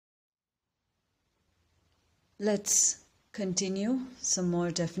Let's continue some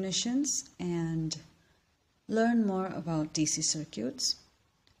more definitions and learn more about DC circuits.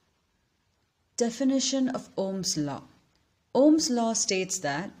 Definition of Ohm's law. Ohm's law states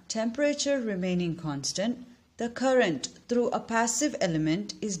that temperature remaining constant, the current through a passive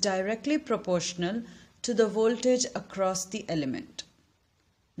element is directly proportional to the voltage across the element.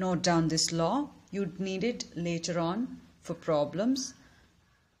 Note down this law. You'd need it later on for problems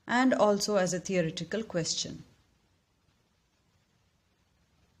and also as a theoretical question.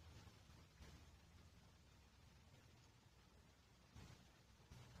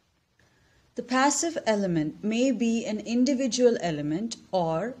 The passive element may be an individual element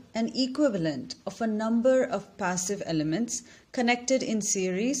or an equivalent of a number of passive elements connected in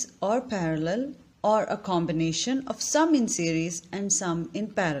series or parallel, or a combination of some in series and some in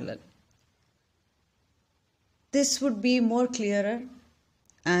parallel. This would be more clearer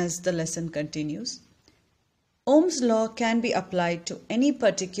as the lesson continues. Ohm's law can be applied to any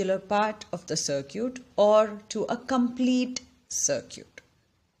particular part of the circuit or to a complete circuit.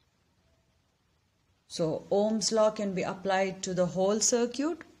 So Ohm's law can be applied to the whole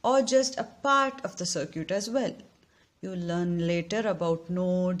circuit or just a part of the circuit as well. You'll learn later about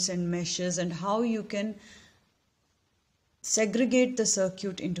nodes and meshes and how you can segregate the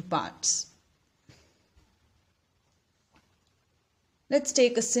circuit into parts. Let's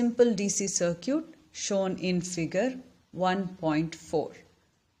take a simple DC circuit shown in figure 1.4.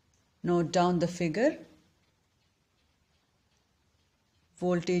 Note down the figure.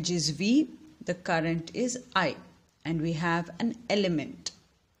 Voltage is V. The current is I, and we have an element.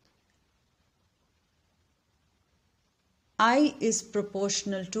 I is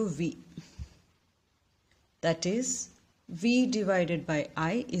proportional to V. That is, V divided by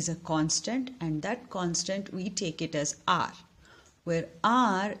I is a constant, and that constant we take it as R, where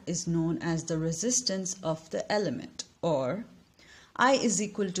R is known as the resistance of the element, or I is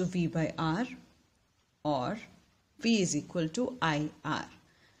equal to V by R, or V is equal to IR.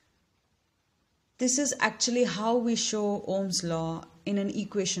 This is actually how we show Ohm's law in an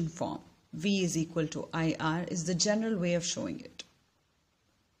equation form. V is equal to IR is the general way of showing it.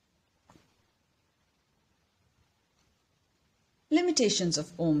 Limitations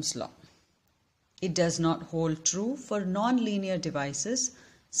of Ohm's law. It does not hold true for non-linear devices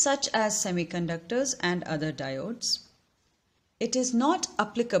such as semiconductors and other diodes. It is not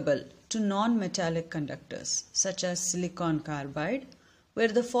applicable to non-metallic conductors such as silicon carbide, where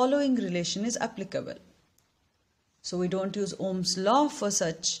the following relation is applicable. So we don't use Ohm's law for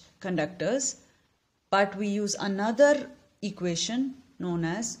such conductors, but we use another equation known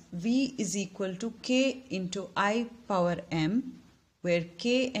as V is equal to K into I power M, where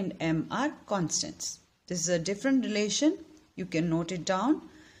K and M are constants. This is a different relation. You can note it down.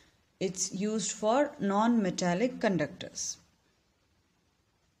 It's used for non-metallic conductors.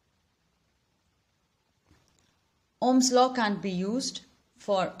 Ohm's law can't be used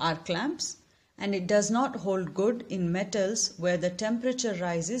for arc lamps, and it does not hold good in metals where the temperature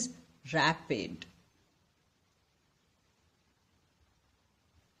rise is rapid.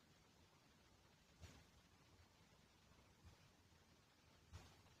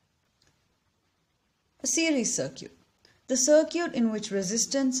 A series circuit. The circuit in which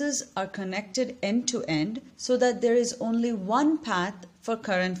resistances are connected end to end so that there is only one path for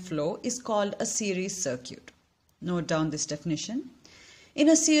current flow is called a series circuit. Note down this definition. In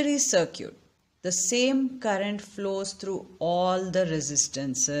a series circuit, the same current flows through all the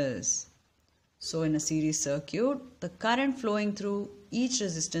resistances. So in a series circuit, the current flowing through each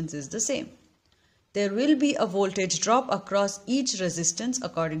resistance is the same. There will be a voltage drop across each resistance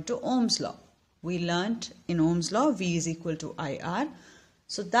according to Ohm's law. We learnt in Ohm's law V is equal to IR.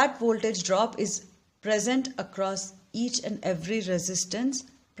 So that voltage drop is present across each and every resistance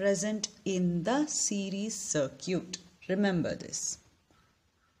present in the series circuit. Remember this.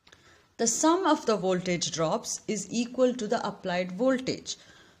 The sum of the voltage drops is equal to the applied voltage.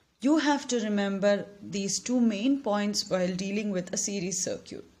 You have to remember these two main points while dealing with a series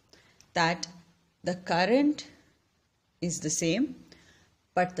circuit. That the current is the same,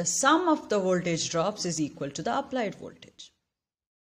 but the sum of the voltage drops is equal to the applied voltage.